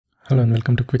Hello and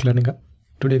welcome to Quick Learning Hub.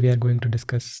 Today we are going to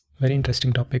discuss very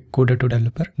interesting topic, coder to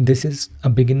developer. This is a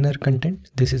beginner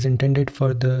content. This is intended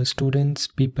for the students,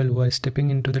 people who are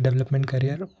stepping into the development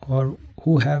career or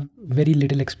who have very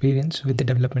little experience with the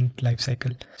development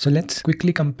lifecycle. So let's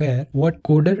quickly compare what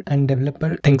coder and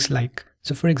developer thinks like.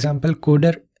 So for example,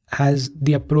 coder has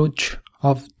the approach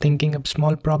of thinking of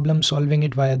small problem, solving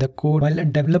it via the code, while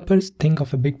developers think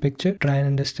of a big picture, try and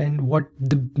understand what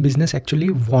the business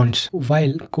actually wants.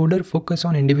 While coder focus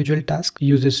on individual task,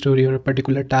 user story or a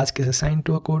particular task is assigned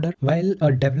to a coder, while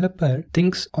a developer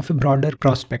thinks of a broader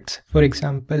prospects. For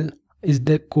example, is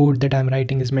the code that I'm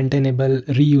writing is maintainable,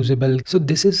 reusable? So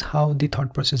this is how the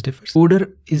thought process differs.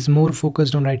 Coder is more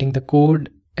focused on writing the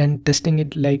code and testing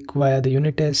it like via the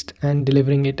unit test and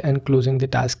delivering it and closing the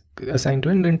task assigned to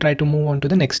it and then try to move on to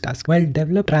the next task. While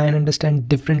develop try and understand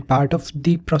different part of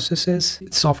the processes.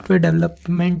 Software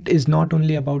development is not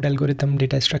only about algorithm,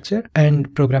 data structure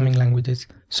and programming languages.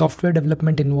 Software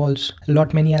development involves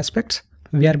many aspects.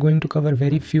 We are going to cover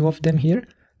very few of them here,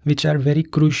 which are very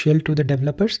crucial to the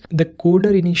developers. The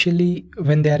coder initially,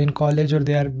 when they are in college or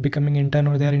they are becoming intern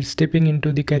or they are stepping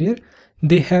into the career,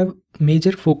 they have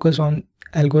major focus on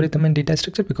algorithm and data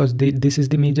structure because this is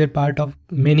the major part of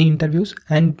many interviews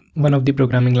and one of the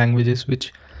programming languages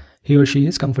which he or she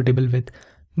is comfortable with.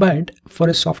 But for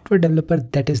a software developer,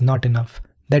 that is not enough.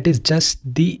 That is just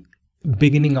the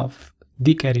beginning of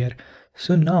the career.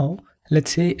 So now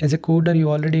let's say as a coder, you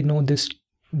already know this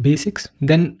basics,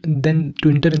 then to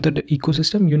enter into the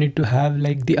ecosystem, you need to have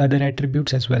like the other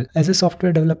attributes as well. As a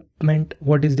software development,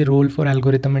 what is the role for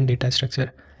algorithm and data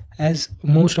structure? As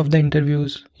most of the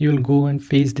interviews, you'll go and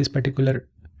face this particular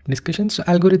discussion. So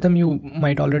algorithm, you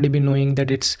might already be knowing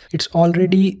that it's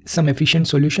already some efficient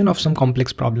solution of some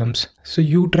complex problems. So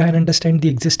you try and understand the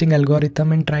existing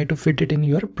algorithm and try to fit it in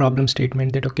your problem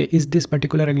statement that, okay, is this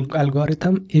particular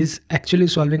algorithm is actually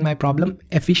solving my problem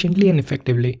efficiently and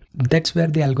effectively? That's where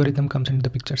the algorithm comes into the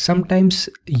picture. Sometimes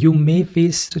you may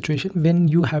face situation when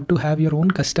you have to have your own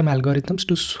custom algorithms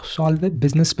to solve a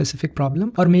business specific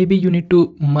problem, or maybe you need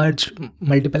to merge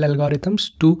multiple algorithms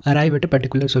to arrive at a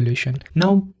particular solution.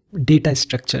 Now, data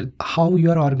structure, how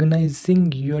you are organizing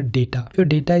your data. If your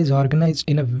data is organized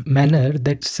in a manner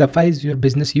that suffices your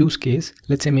business use case,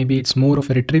 let's say maybe it's more of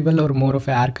a retrieval or more of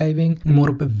a archiving, more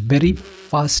of a very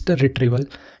faster retrieval.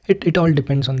 It all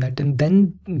depends on that. And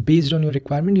then based on your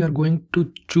requirement, you are going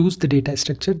to choose the data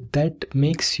structure that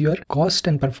makes your cost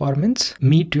and performance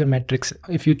meet your metrics.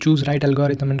 If you choose right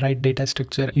algorithm and right data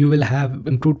structure, you will have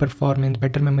improved performance,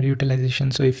 better memory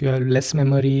utilization. So if you have less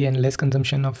memory and less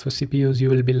consumption of CPUs, you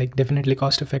will be like definitely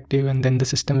cost effective, and then the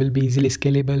system will be easily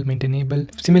scalable, maintainable.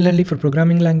 Similarly for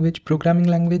programming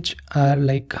language are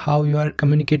like how you are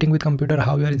communicating with computer,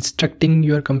 how you are instructing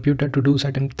your computer to do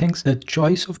certain things. The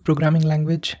choice of programming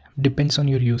language depends on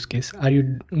your use case. Are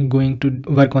you going to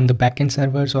work on the backend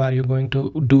servers, or are you going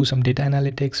to do some data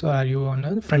analytics, or are you on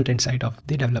the front end side of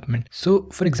the development? So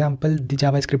for example, the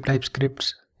JavaScript,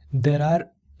 TypeScripts, there are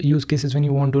use cases when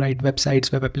you want to write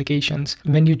websites, web applications.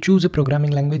 When you choose a programming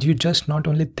language, you just not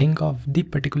only think of the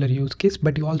particular use case,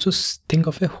 but you also think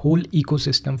of a whole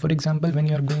ecosystem. For example, when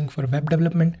you are going for web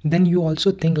development, then you also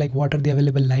think like what are the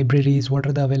available libraries, what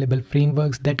are the available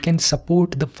frameworks that can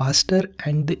support the faster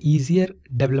and the easier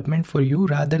development for you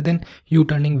rather than you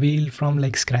turning wheel from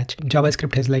like scratch.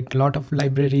 JavaScript has like a lot of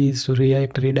libraries, so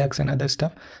React, Redux and other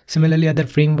stuff. Similarly, other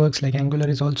frameworks like Angular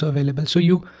is also available. So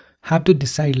you have to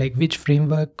decide like which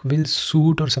framework will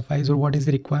suit or suffice or what is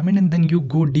the requirement, and then you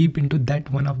go deep into that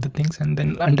one of the things and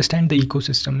then understand the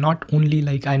ecosystem. Not only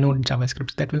like I know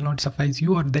JavaScript, that will not suffice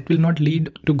you or that will not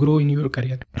lead to grow in your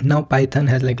career. Now Python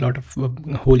has like a lot of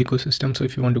whole ecosystem. So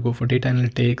if you want to go for data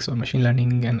analytics or machine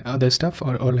learning and other stuff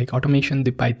or like automation,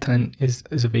 the Python is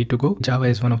a way to go. Java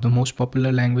is one of the most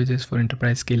popular languages for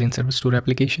enterprise scale and service store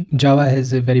application. Java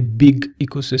has a very big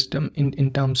ecosystem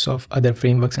in terms of other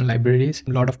frameworks and libraries.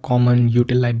 A lot of common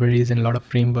util libraries and a lot of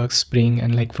frameworks, Spring,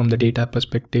 and like from the data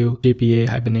perspective, JPA,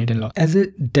 Hibernate and lot. As a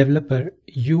developer,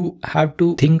 you have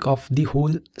to think of the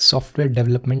whole software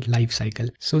development life cycle.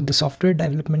 So the software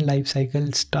development life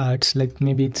cycle starts like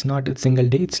maybe it's not a single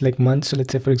day, it's like months. So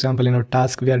let's say for example in our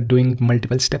task we are doing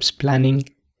multiple steps, planning,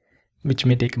 which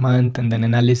may take a month, and then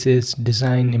analysis,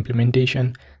 design,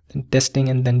 implementation. then testing,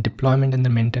 and then deployment, and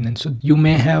then maintenance. So you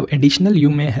may have additional, you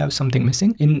may have something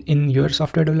missing in your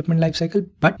software development lifecycle,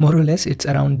 but more or less it's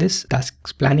around this: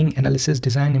 tasks, planning, analysis,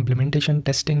 design, implementation,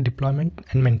 testing, deployment,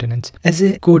 and maintenance. As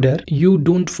a coder, you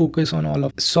don't focus on all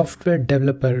of software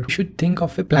developer. You should think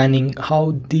of a planning,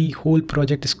 how the whole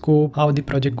project scope, how the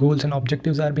project goals and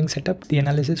objectives are being set up. The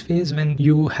analysis phase, when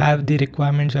you have the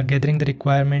requirements, or gathering the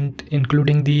requirement,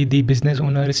 including the business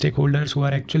owner, stakeholders who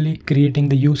are actually creating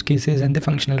the use cases and the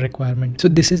functional requirement. So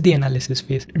this is the analysis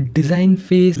phase. Design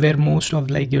phase, where most of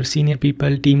like your senior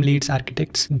people, team leads,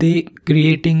 architects, they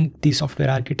creating the software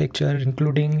architecture,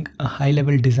 including a high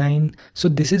level design. So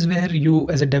this is where you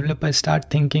as a developer start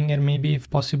thinking, and maybe if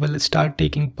possible start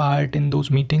taking part in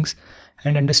those meetings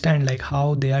and understand like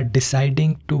how they are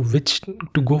deciding to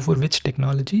go for which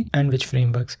technology and which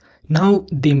frameworks. Now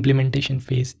the implementation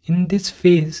phase. In this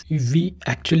phase, we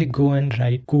actually go and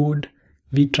write code.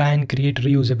 We try and create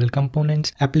reusable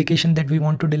components, application that we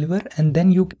want to deliver, and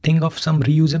then you think of some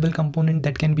reusable component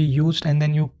that can be used, and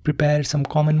then you prepare some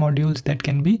common modules that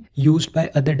can be used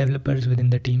by other developers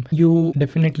within the team. You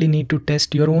definitely need to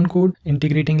test your own code,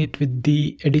 integrating it with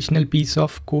the additional piece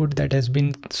of code that has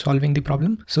been solving the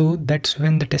problem. So that's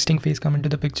when the testing phase comes into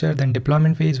the picture. Then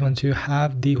deployment phase, once you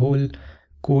have the whole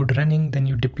code running, then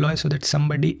you deploy so that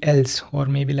somebody else, or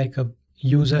maybe like a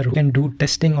user, who can do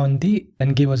testing on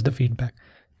and give us the feedback.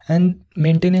 And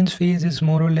maintenance phase is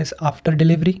more or less after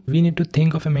delivery. We need to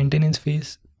think of a maintenance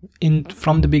phase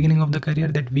from the beginning of the career,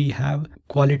 that we have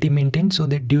quality maintained, so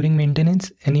that during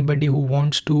maintenance, anybody who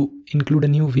wants to include a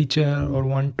new feature or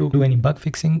want to do any bug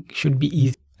fixing should be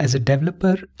easy. As a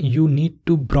developer, you need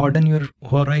to broaden your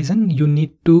horizon. You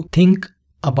need to think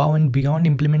above and beyond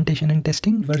implementation and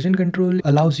testing. Version control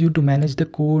allows you to manage the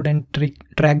code and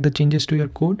track the changes to your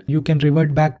code. You can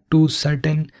revert back to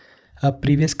certain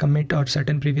previous commit or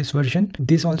certain previous version.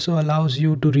 This also allows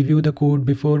you to review the code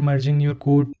before merging your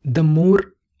code. The more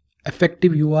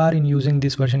effective you are in using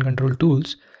these version control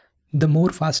tools, the more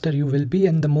faster you will be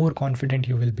and the more confident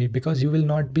you will be, because you will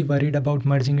not be worried about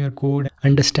merging your code.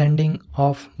 Understanding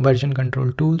of version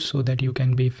control tools so that you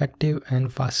can be effective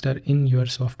and faster in your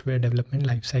software development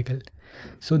lifecycle.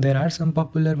 So there are some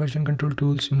popular version control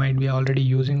tools you might be already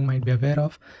using, might be aware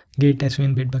of: Git,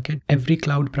 SVN, Bitbucket. Every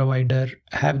cloud provider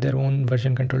have their own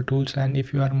version control tools, and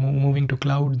if you are moving to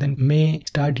cloud, then may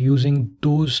start using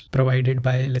those provided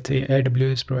by, let's say,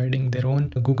 AWS providing their own,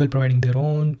 Google providing their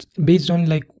own. Based on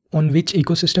which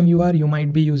ecosystem you are, you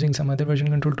might be using some other version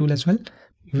control tool as well.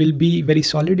 Will be very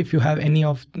solid if you have any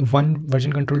of one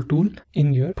version control tool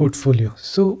in your portfolio.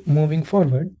 So moving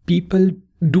forward, people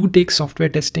do take software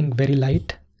testing very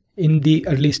light in the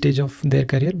early stage of their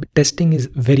career. Testing is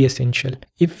very essential.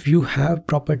 If you have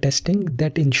proper testing,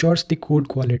 that ensures the code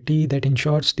quality, that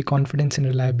ensures the confidence and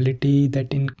reliability,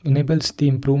 that enables the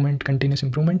improvement, continuous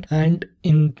improvement, and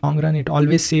in long run, it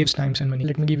always saves time and money.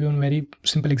 Let me give you a very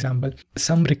simple example.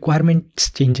 Some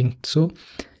requirements changing. So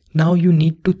now you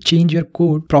need to change your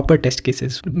code, proper test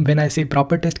cases. When I say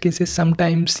proper test cases,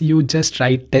 sometimes you just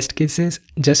write test cases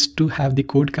just to have the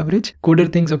code coverage. Coder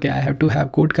thinks, okay, I have to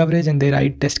have code coverage, and they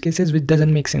write test cases, which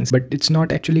doesn't make sense, but it's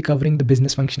not actually covering the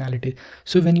business functionality.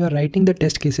 So when you are writing the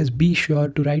test cases, be sure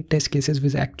to write test cases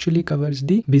which actually covers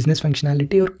the business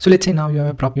functionality. So let's say now you have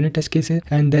a proper unit test cases,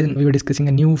 and then we were discussing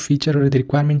a new feature or the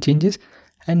requirement changes.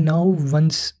 And now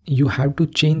once you have to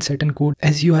change certain code,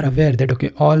 as you are aware that,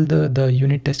 okay, all the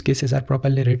unit test cases are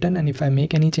properly written, and if I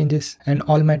make any changes and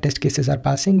all my test cases are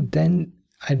passing, then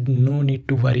I no need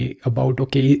to worry about,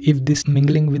 okay, if this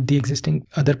mingling with the existing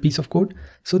other piece of code.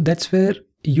 So that's where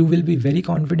you will be very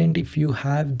confident if you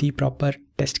have the proper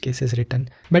test cases written.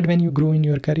 But when you grow in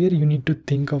your career, you need to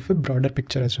think of a broader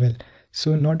picture as well.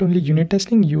 So not only unit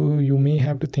testing, you may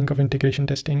have to think of integration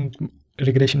testing,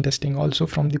 regression testing, also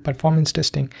from the performance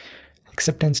testing,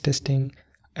 acceptance testing,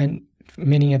 and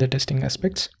many other testing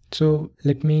aspects. So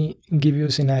let me give you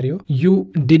a scenario.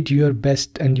 You did your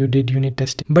best and you did unit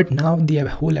testing, but now the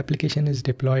whole application is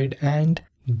deployed and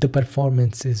the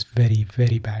performance is very,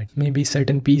 very bad. Maybe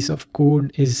certain piece of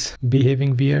code is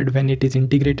behaving weird when it is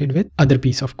integrated with other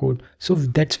piece of code. So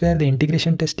that's where the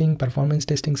integration testing, performance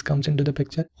testing comes into the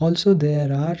picture. Also,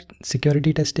 there are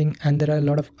security testing and there are a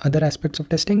lot of other aspects of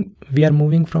testing. We are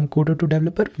moving from coder to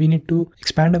developer. We need to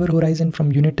expand our horizon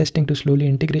from unit testing to slowly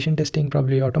integration testing,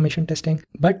 probably automation testing.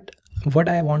 But what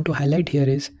I want to highlight here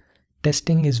is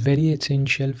testing is very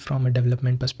essential from a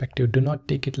development perspective. Do not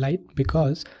take it light,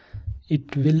 because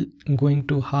it will going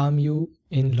to harm you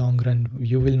in long run.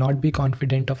 You will not be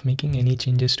confident of making any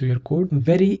changes to your code.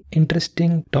 Very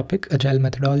interesting topic, agile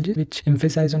methodology, which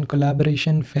emphasize on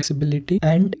collaboration, flexibility,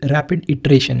 and rapid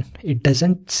iteration. It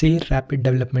doesn't say rapid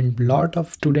development. A lot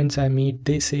of students I meet,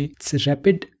 they say it's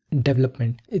rapid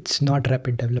development. It's not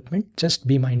rapid development. Just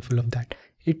be mindful of that.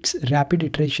 It's rapid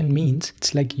iteration means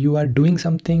it's like you are doing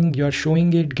something, you're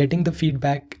showing it, getting the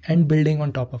feedback and building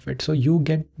on top of it. So you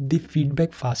get the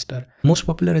feedback faster. Most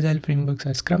popular agile frameworks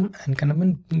are Scrum and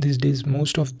Kanban. These days,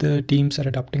 most of the teams are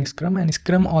adopting Scrum, and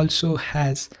Scrum also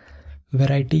has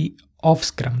variety of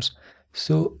Scrums.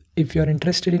 So if you're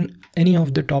interested in any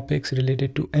of the topics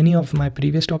related to any of my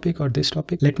previous topic or this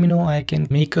topic, let me know. I can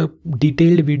make a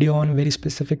detailed video on a very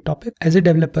specific topic. As a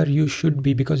developer, you should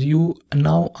be, because you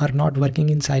now are not working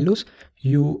in silos.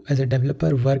 You as a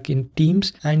developer work in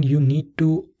teams, and you need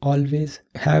to always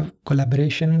have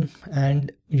collaboration,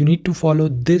 and you need to follow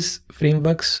this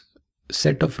framework's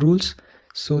set of rules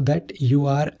so that you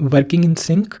are working in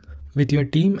sync with your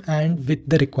team and with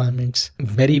the requirements.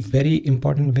 Very, very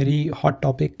important, very hot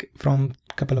topic from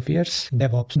a couple of years.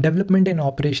 DevOps, development and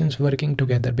operations working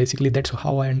together. Basically, that's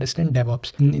how I understand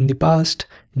DevOps. In the past,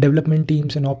 development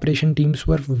teams and operation teams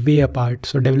were way apart.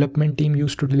 So development team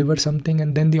used to deliver something,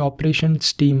 and then the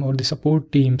operations team or the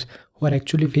support teams who are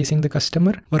actually facing the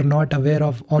customer were not aware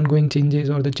of ongoing changes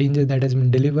or the changes that has been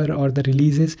delivered or the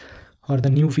releases or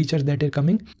the new features that are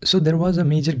coming. So there was a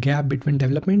major gap between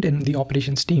development and the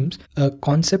operations teams. A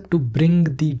concept to bring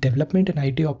the development and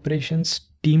IT operations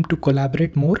team to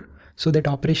collaborate more, so that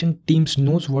operation teams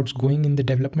knows what's going in the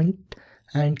development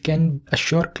and can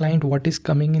assure client what is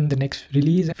coming in the next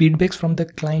release. Feedbacks from the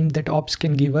client that ops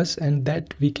can give us, and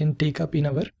that we can take up in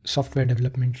our software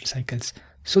development cycles.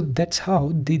 So that's how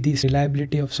this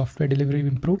reliability of software delivery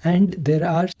improved, and there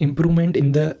are improvement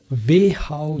in the way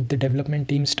how the development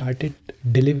team started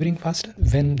delivering faster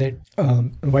when that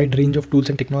wide range of tools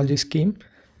and technologies came.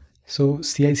 So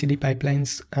CI/CD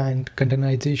pipelines and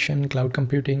containerization, cloud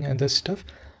computing, and this stuff.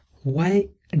 Why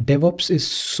DevOps is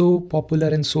so popular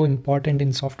and so important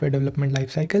in software development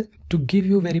lifecycle? To give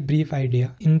you a very brief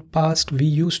idea, in past we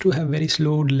used to have very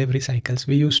slow delivery cycles.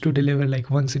 We used to deliver like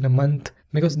once in a month,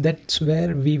 because that's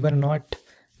where we were not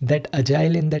that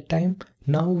agile in that time.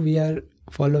 Now we are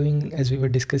following, as we were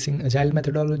discussing, agile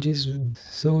methodologies.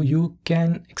 So you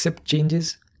can accept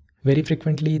changes very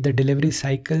frequently. The delivery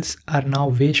cycles are now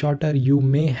way shorter. You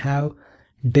may have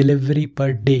delivery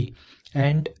per day,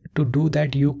 and to do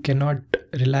that you cannot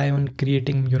rely on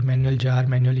creating your manual jar,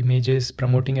 manual images,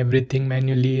 promoting everything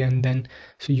manually, and then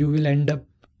so you will end up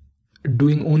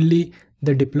doing only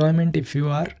the deployment if you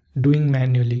are doing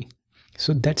manually.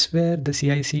 So that's where the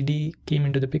CI/CD came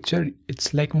into the picture.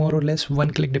 It's like more or less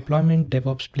one-click deployment.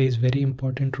 DevOps plays very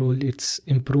important role. It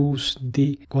improves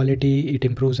the quality, it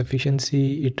improves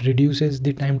efficiency, it reduces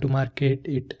the time to market,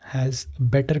 it has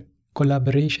better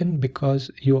collaboration, because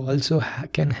you also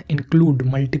can include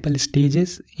multiple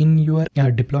stages in your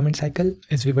deployment cycle.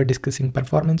 As we were discussing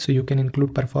performance, so you can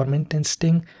include performance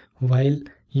testing while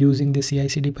using the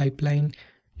CI/CD pipeline.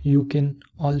 You can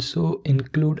also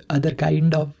include other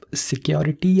kind of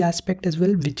security aspect as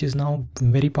well, which is now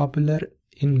very popular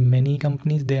in many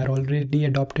companies. They are already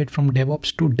adopted from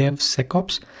DevOps to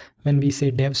DevSecOps. When we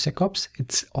say DevSecOps,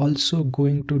 it's also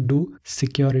going to do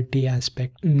security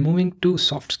aspect. Moving to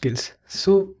soft skills.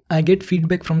 So I get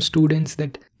feedback from students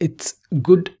that it's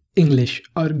good English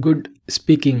or good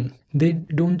speaking. They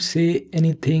don't say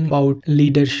anything about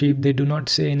leadership. They do not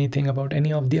say anything about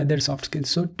any of the other soft skills.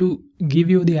 So to give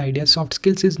you the idea, soft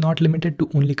skills is not limited to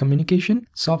only communication.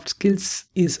 Soft skills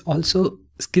is also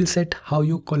skill set, how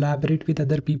you collaborate with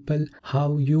other people,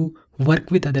 how you work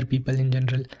with other people in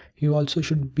general. You also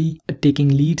should be taking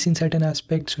leads in certain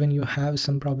aspects. When you have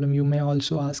some problem, you may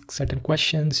also ask certain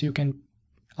questions. You can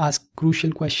ask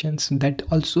crucial questions. That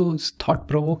also is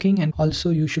thought-provoking, and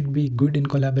also you should be good in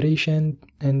collaboration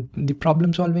and the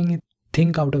problem solving.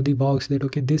 Think out of the box that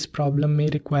okay, this problem may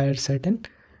require certain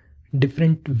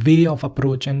different way of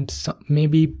approach, and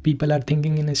maybe people are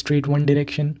thinking in a straight one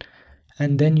direction,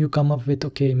 and then you come up with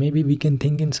okay, maybe we can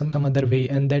think in some other way,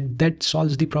 and that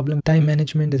solves the problem. Time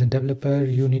management. As a developer,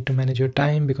 you need to manage your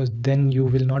time, because then you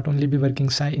will not only be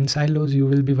working in silos, you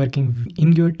will be working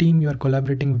in your team, you are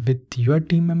collaborating with your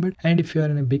team member. And if you are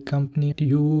in a big company,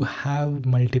 you have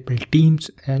multiple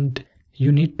teams and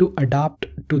you need to adapt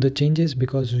to the changes,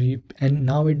 because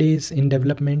nowadays in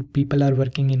development people are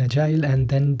working in agile, and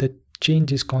then the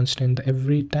change is constant.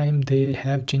 Every time they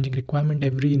have changing requirement,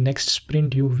 every next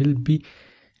sprint you will be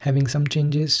having some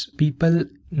changes. People,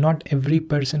 not every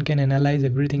person can analyze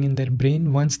everything in their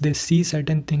brain. Once they see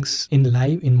certain things in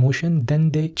live, in motion, then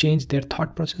they change their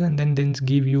thought process and then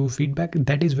give you feedback.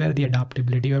 That is where the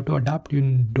adaptability, you have to adapt. You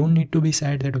don't need to be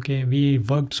sad that, okay, we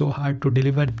worked so hard to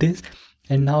deliver this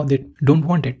and now they don't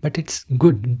want it. But it's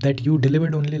good that you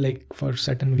delivered only like for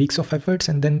certain weeks of efforts,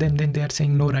 and then they are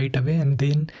saying no right away, and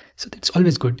then, so that's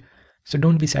always good. So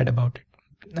don't be sad about it.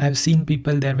 I've seen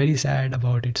people, they're very sad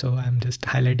about it, so I'm just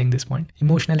highlighting this point.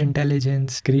 Emotional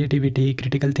intelligence, creativity,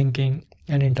 critical thinking,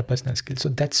 and interpersonal skills. So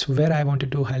that's where I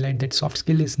wanted to highlight that soft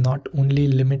skill is not only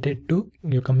limited to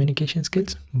your communication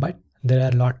skills, but there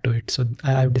are a lot to it. So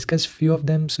I've discussed few of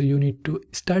them. So you need to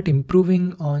start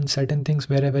improving on certain things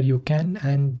wherever you can,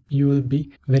 and you will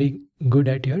be very good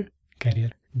at your career.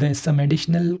 There's some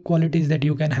additional qualities that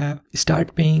you can have.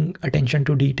 Start paying attention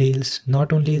to details.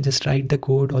 Not only just write the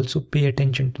code, also pay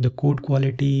attention to the code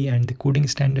quality and the coding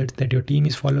standards that your team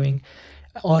is following.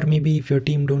 Or maybe if your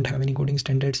team don't have any coding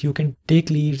standards, you can take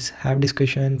leads, have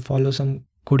discussion, follow some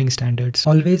coding standards.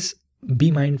 Always be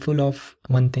mindful of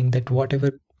one thing, that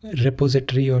whatever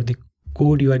repository or the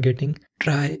code you are getting,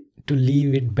 try to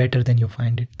leave it better than you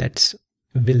find it. That's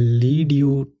will lead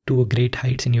you to great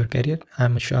heights in your career,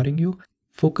 I'm assuring you.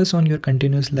 Focus on your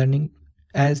continuous learning,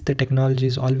 as the technology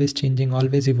is always changing,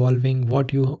 always evolving.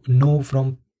 What you know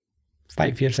from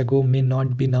 5 years ago may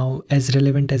not be now as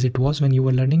relevant as it was when you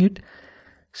were learning it.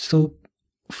 So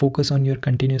focus on your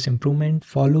continuous improvement.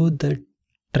 Follow the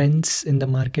trends in the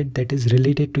market that is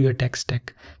related to your tech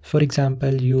stack. For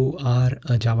example, you are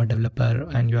a Java developer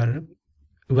and you are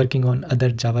working on other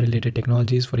Java related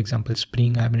technologies, for example,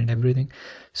 Spring, Hibernate, everything.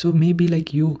 So maybe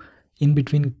like you in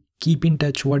between keep in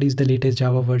touch, what is the latest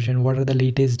Java version, what are the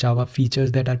latest Java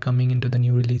features that are coming into the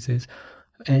new releases,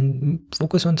 and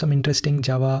focus on some interesting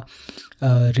Java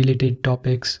related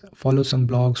topics. Follow some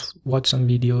blogs, watch some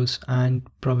videos, and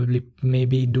probably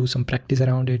maybe do some practice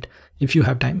around it if you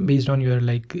have time, based on your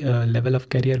level of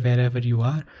career wherever you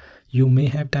are. You may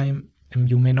have time,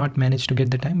 you may not manage to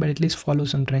get the time, but at least follow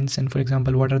some trends. And for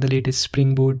example, what are the latest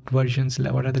Spring Boot versions,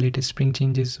 what are the latest Spring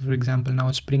changes? For example,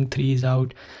 now Spring 3 is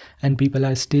out and people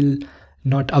are still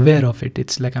not aware of it.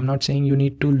 It's like, I'm not saying you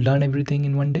need to learn everything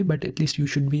in one day, but at least you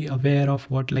should be aware of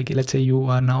what, like, let's say you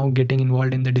are now getting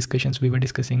involved in the discussions we were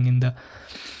discussing in the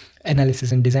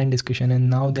analysis and design discussion, and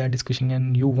now they are discussing,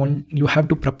 and you have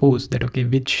to propose that, okay,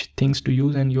 which things to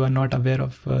use, and you are not aware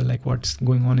of like what's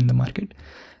going on in the market,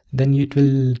 then it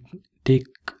will take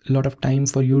a lot of time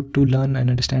for you to learn and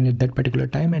understand at that particular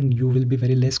time, and you will be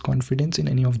very less confident in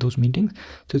any of those meetings.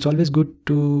 So it's always good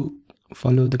to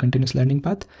follow the continuous learning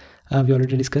path. We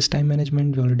already discussed time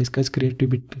management, we already discussed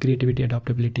creativity,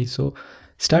 adaptability. So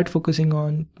start focusing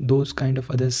on those kind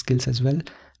of other skills as well.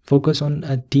 Focus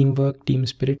on teamwork, team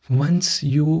spirit. Once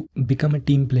you become a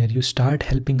team player, you start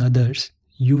helping others,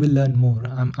 you will learn more.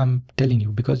 I'm telling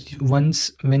you, because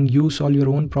once when you solve your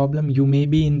own problem, you may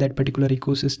be in that particular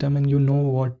ecosystem and you know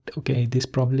what, okay, this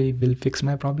probably will fix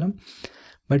my problem.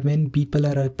 But when people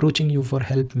are approaching you for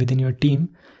help within your team,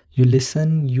 you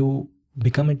listen, you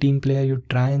become a team player, you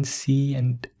try and see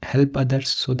and help others,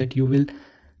 so that you will,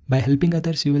 by helping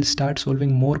others, you will start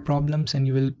solving more problems, and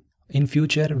you will in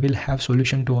future will have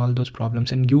solution to all those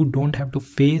problems, and you don't have to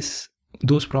face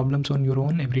those problems on your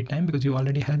own every time, because you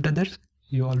already helped others,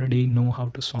 you already know how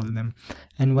to solve them.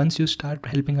 And once you start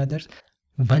helping others,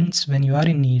 when you are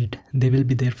in need, they will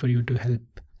be there for you to help.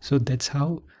 So that's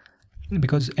how,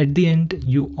 because at the end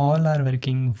you all are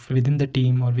working within the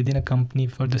team or within a company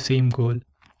for the same goal.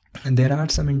 And there are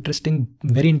some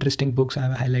very interesting books I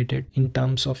have highlighted in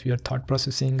terms of your thought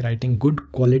processing, writing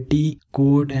good quality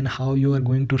code, and how you are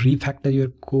going to refactor your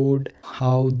code,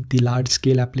 how the large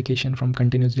scale application from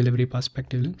continuous delivery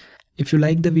perspective. If you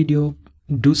like the video,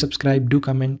 do subscribe, do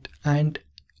comment, and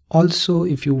also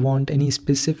if you want any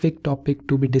specific topic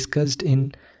to be discussed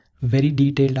in very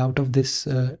detailed out of this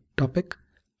topic,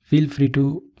 feel free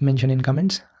to mention in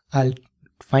comments. I'll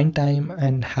find time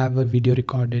and have a video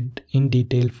recorded in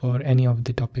detail for any of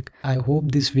the topic. I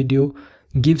hope this video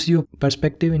gives you a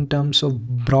perspective in terms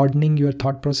of broadening your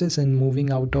thought process and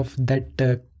moving out of that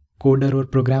coder or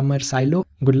programmer silo.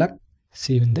 Good luck.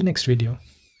 See you in the next video.